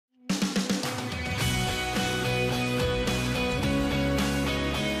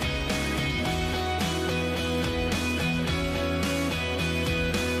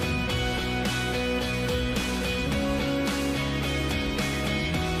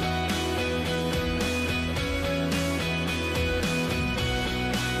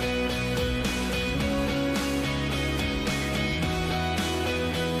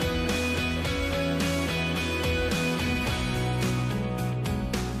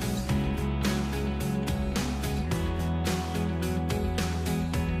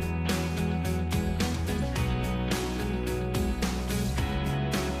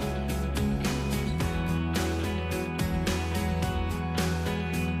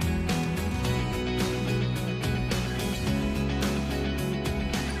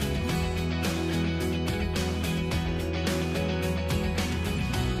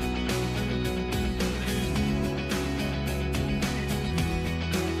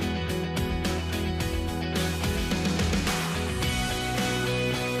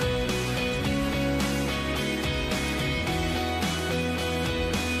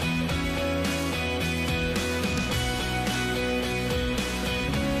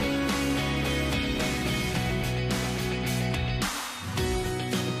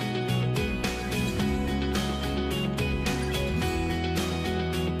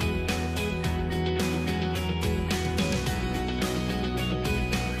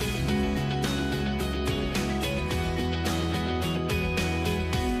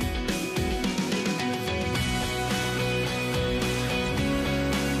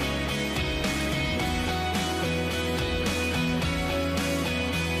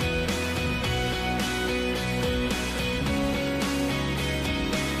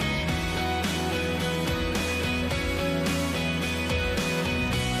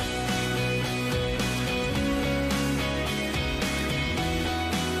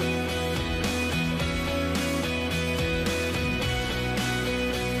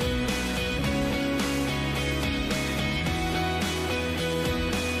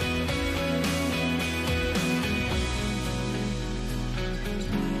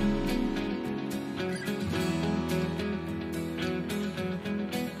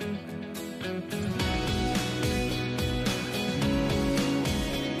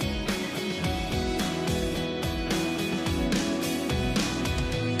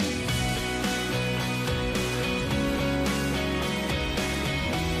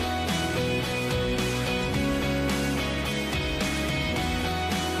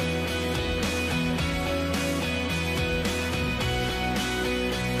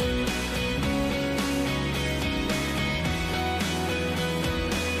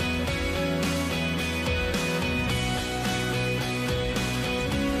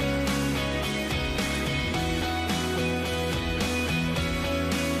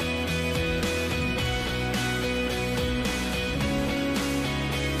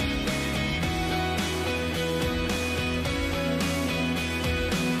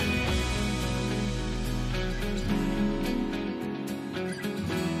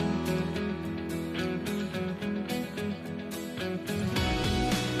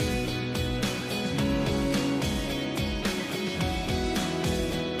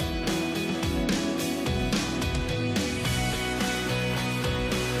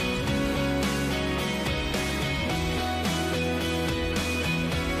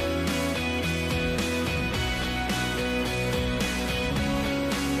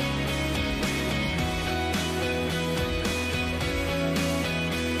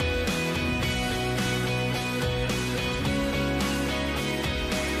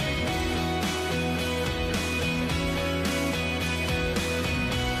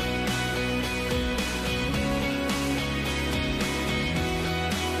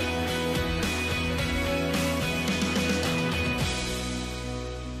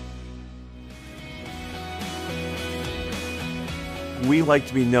We like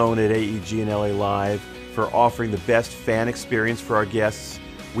to be known at AEG and LA Live for offering the best fan experience for our guests.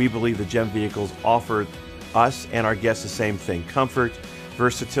 We believe the GEM vehicles offer us and our guests the same thing: comfort,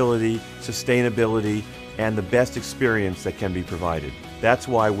 versatility, sustainability, and the best experience that can be provided. That's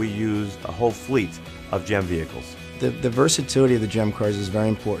why we use a whole fleet of GEM vehicles. The versatility of the GEM cars is very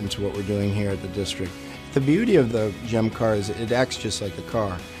important to what we're doing here at the district. The beauty of the GEM car is it acts just like a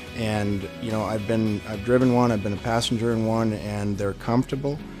car. And you know, I've driven one, I've been a passenger in one, and they're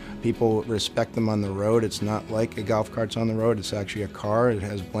comfortable. People respect them on the road. It's not like a golf cart's on the road. It's actually a car. It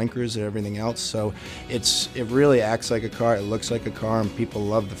has blinkers and everything else. So it really acts like a car. It looks like a car, and people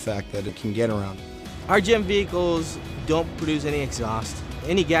love the fact that it can get around. Our GEM vehicles don't produce any exhaust.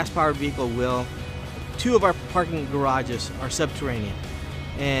 Any gas-powered vehicle will. 2 of our parking garages are subterranean.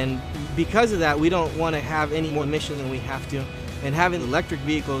 And because of that, we don't want to have any more emissions than we have to. And having electric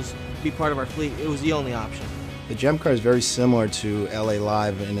vehicles be part of our fleet, it was the only option. The GEM car is very similar to LA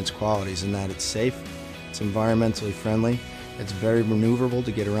Live in its qualities in that it's safe, it's environmentally friendly, it's very maneuverable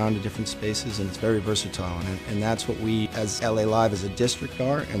to get around to different spaces, and it's very versatile. And that's what we, as LA Live, as a district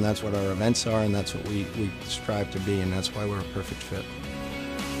are, and that's what our events are, and that's what we strive to be, and that's why we're a perfect fit.